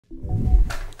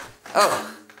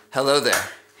Oh, hello there.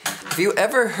 Have you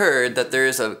ever heard that there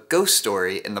is a ghost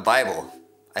story in the Bible?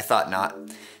 I thought not.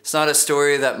 It's not a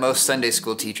story that most Sunday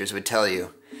school teachers would tell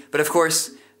you. But of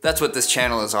course, that's what this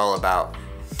channel is all about.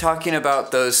 Talking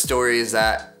about those stories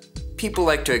that people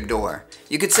like to ignore.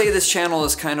 You could say this channel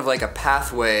is kind of like a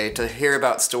pathway to hear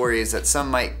about stories that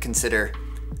some might consider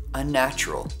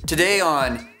unnatural. Today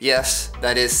on Yes,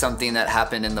 That Is Something That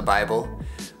Happened in the Bible,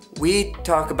 we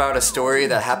talk about a story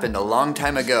that happened a long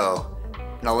time ago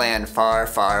in a land far,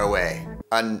 far away.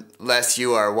 Unless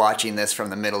you are watching this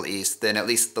from the Middle East, then at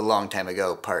least the long time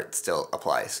ago part still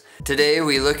applies. Today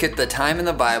we look at the time in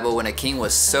the Bible when a king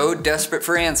was so desperate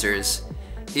for answers,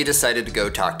 he decided to go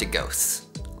talk to ghosts.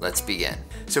 Let's begin.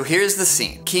 So here's the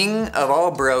scene. King of all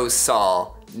bros,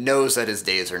 Saul, knows that his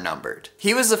days are numbered.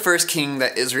 He was the first king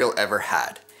that Israel ever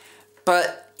had,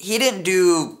 but he didn't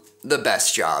do the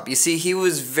best job. You see, he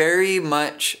was very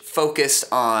much focused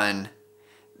on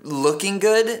looking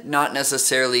good, not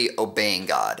necessarily obeying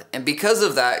God. And because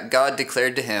of that, God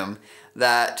declared to him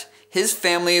that his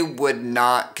family would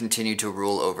not continue to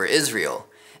rule over Israel.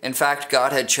 In fact,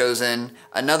 God had chosen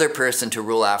another person to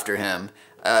rule after him,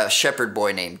 a shepherd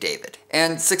boy named David.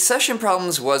 And succession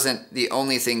problems wasn't the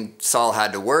only thing Saul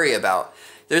had to worry about.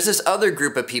 There's this other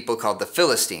group of people called the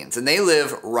Philistines, and they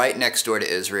live right next door to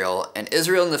Israel, and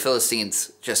Israel and the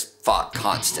Philistines just fought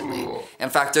constantly. In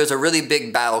fact, there's a really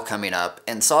big battle coming up,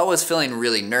 and Saul was feeling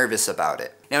really nervous about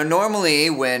it. Now, normally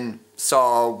when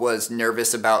Saul was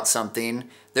nervous about something,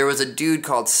 there was a dude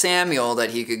called Samuel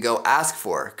that he could go ask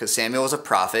for, because Samuel was a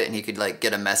prophet, and he could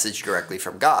get a message directly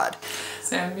from God.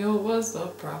 Samuel was a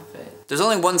prophet. There's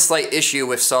only one slight issue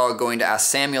with Saul going to ask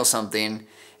Samuel something,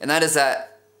 and that is that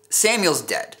Samuel's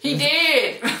dead. He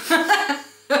did!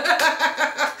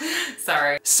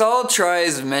 Sorry. Saul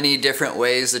tries many different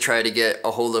ways to try to get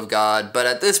a hold of God, but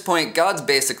at this point, God's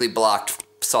basically blocked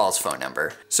Saul's phone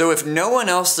number. So if no one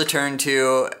else to turn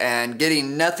to and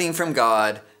getting nothing from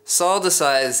God, Saul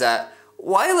decides that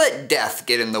why let death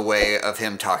get in the way of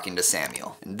him talking to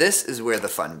Samuel? And this is where the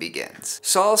fun begins.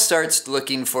 Saul starts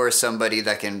looking for somebody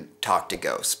that can talk to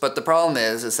ghosts, but the problem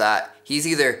is that he's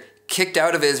either kicked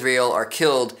out of Israel or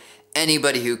killed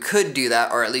anybody who could do that,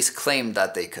 or at least claimed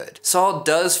that they could. Saul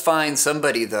does find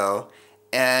somebody though,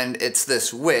 and it's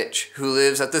this witch who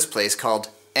lives at this place called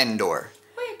Endor.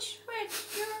 Witch,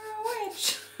 you're a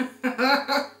witch.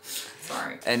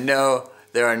 Sorry. And no,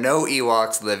 there are no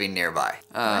Ewoks living nearby.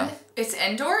 What? It's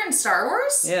Endor in Star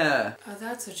Wars? Yeah. Oh,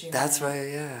 that's what you mean. That's why,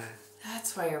 yeah.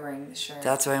 That's why you're wearing the shirt.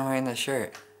 That's why I'm wearing the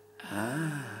shirt.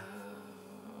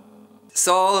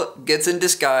 Saul gets in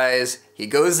disguise, he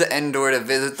goes to Endor to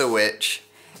visit the witch,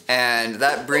 and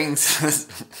that brings us...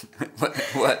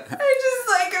 what? I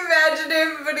just imagine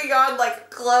him putting on a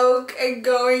cloak and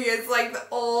going as the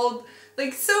old,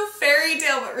 so fairy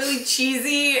tale but really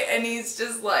cheesy, and he's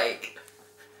just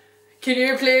can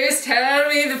you please tell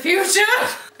me the future?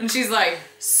 And she's like,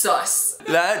 sus.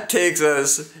 That takes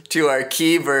us to our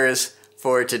key verse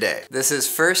for today. This is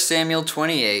 1 Samuel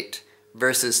 28,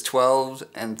 verses 12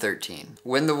 and 13.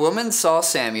 When the woman saw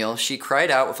Samuel, she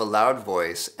cried out with a loud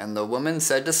voice, and the woman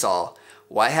said to Saul,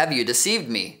 "Why have you deceived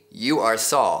me? You are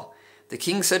Saul." The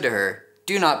king said to her,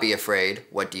 "Do not be afraid.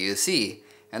 What do you see?"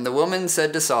 And the woman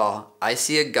said to Saul, "I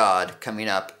see a god coming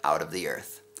up out of the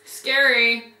earth."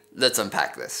 Scary. Let's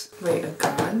unpack this. Wait, a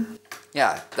god?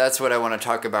 Yeah, that's what I want to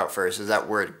talk about first, is that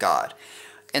word God.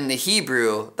 In the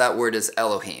Hebrew, that word is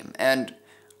Elohim, and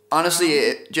honestly,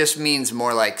 it just means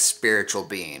more like spiritual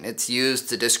being. It's used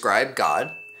to describe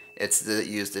God. It's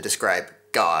used to describe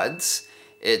gods.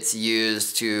 It's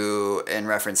used in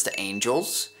reference to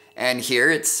angels. And here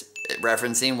it's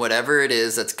referencing whatever it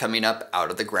is that's coming up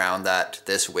out of the ground that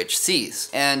this witch sees.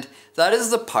 And that is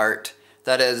the part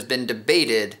that has been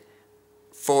debated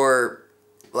for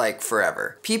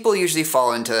forever. People usually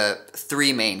fall into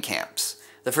three main camps.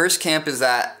 The first camp is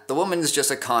that the woman is just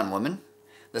a con woman.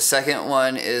 The second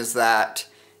one is that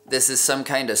this is some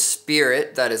kind of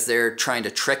spirit that is there trying to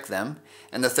trick them.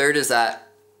 And the third is that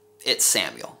it's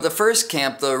Samuel. The first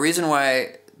camp, the reason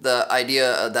why the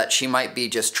idea that she might be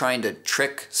just trying to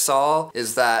trick Saul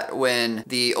is that when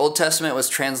the Old Testament was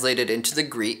translated into the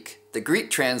Greek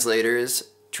translators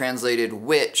translated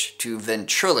witch to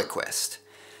ventriloquist.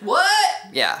 What?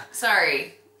 Yeah.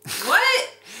 Sorry. What?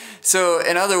 So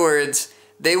in other words,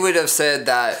 they would have said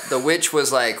that the witch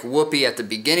was like Whoopi at the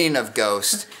beginning of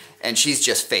Ghost, and she's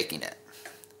just faking it.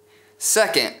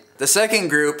 Second, The second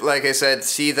group, like I said,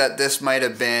 see that this might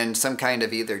have been some kind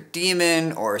of either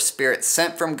demon or spirit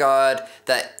sent from God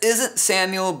that isn't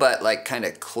Samuel, but like kind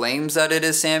of claims that it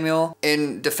is Samuel,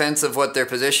 in defense of what their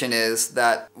position is,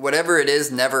 that whatever it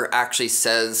is never actually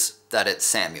says that it's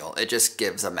Samuel. It just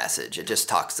gives a message. It just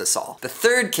talks to Saul. The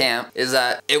third camp is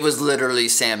that it was literally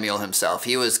Samuel himself.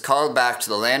 He was called back to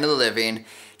the land of the living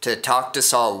to talk to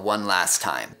Saul one last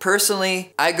time.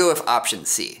 Personally, I go with option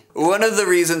C. One of the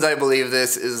reasons I believe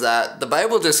this is that the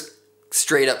Bible just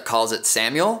straight up calls it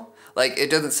Samuel. Like, it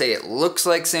doesn't say it looks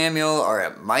like Samuel or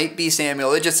it might be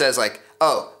Samuel. It just says like,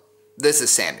 oh, this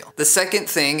is Samuel. The second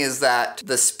thing is that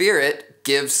the Spirit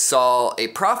gives Saul a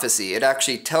prophecy. It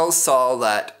actually tells Saul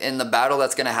that in the battle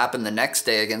that's going to happen the next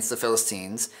day against the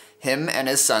Philistines, him and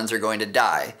his sons are going to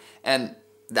die. And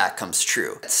that comes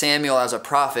true. Samuel as a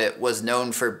prophet was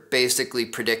known for basically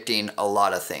predicting a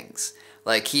lot of things.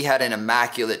 Like, he had an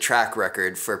immaculate track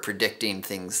record for predicting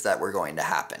things that were going to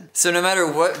happen. So no matter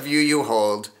what view you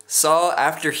hold, Saul,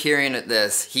 after hearing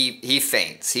this, he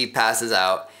faints, he passes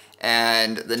out.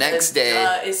 And the next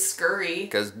day, is scurry.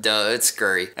 Because it's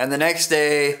scurry. And the next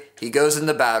day, he goes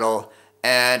into battle,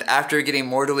 and after getting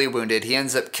mortally wounded, he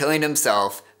ends up killing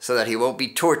himself so that he won't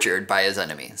be tortured by his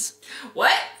enemies.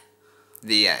 What?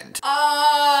 The end.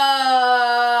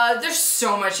 There's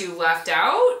so much you left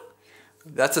out.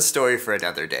 That's a story for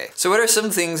another day. So what are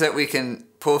some things that we can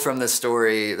pull from this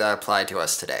story that apply to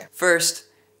us today? First,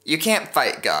 you can't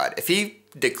fight God. If he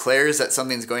declares that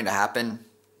something's going to happen,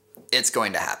 it's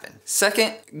going to happen.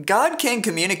 Second, God can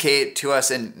communicate to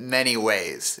us in many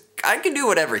ways. God can do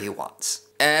whatever he wants.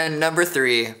 And number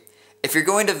three, if you're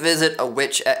going to visit a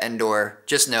witch at Endor,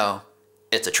 just know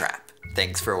it's a trap.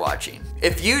 Thanks for watching.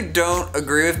 If you don't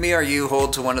agree with me or you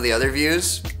hold to one of the other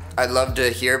views, I'd love to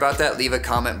hear about that. Leave a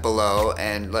comment below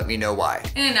and let me know why.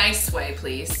 In a nice way,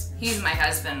 please. He's my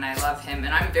husband and I love him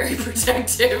and I'm very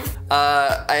protective.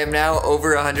 I am now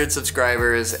over 100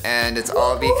 subscribers and it's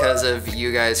all because of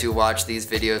you guys who watch these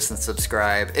videos and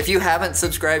subscribe. If you haven't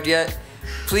subscribed yet,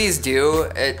 please do.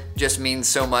 It just means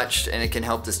so much and it can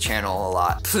help this channel a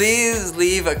lot. Please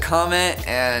leave a comment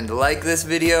and like this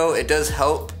video. It does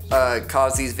help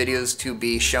cause these videos to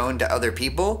be shown to other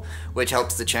people, which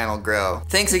helps the channel grow.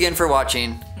 Thanks again for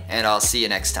watching, and I'll see you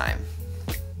next time.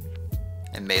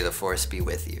 And may the force be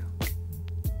with you.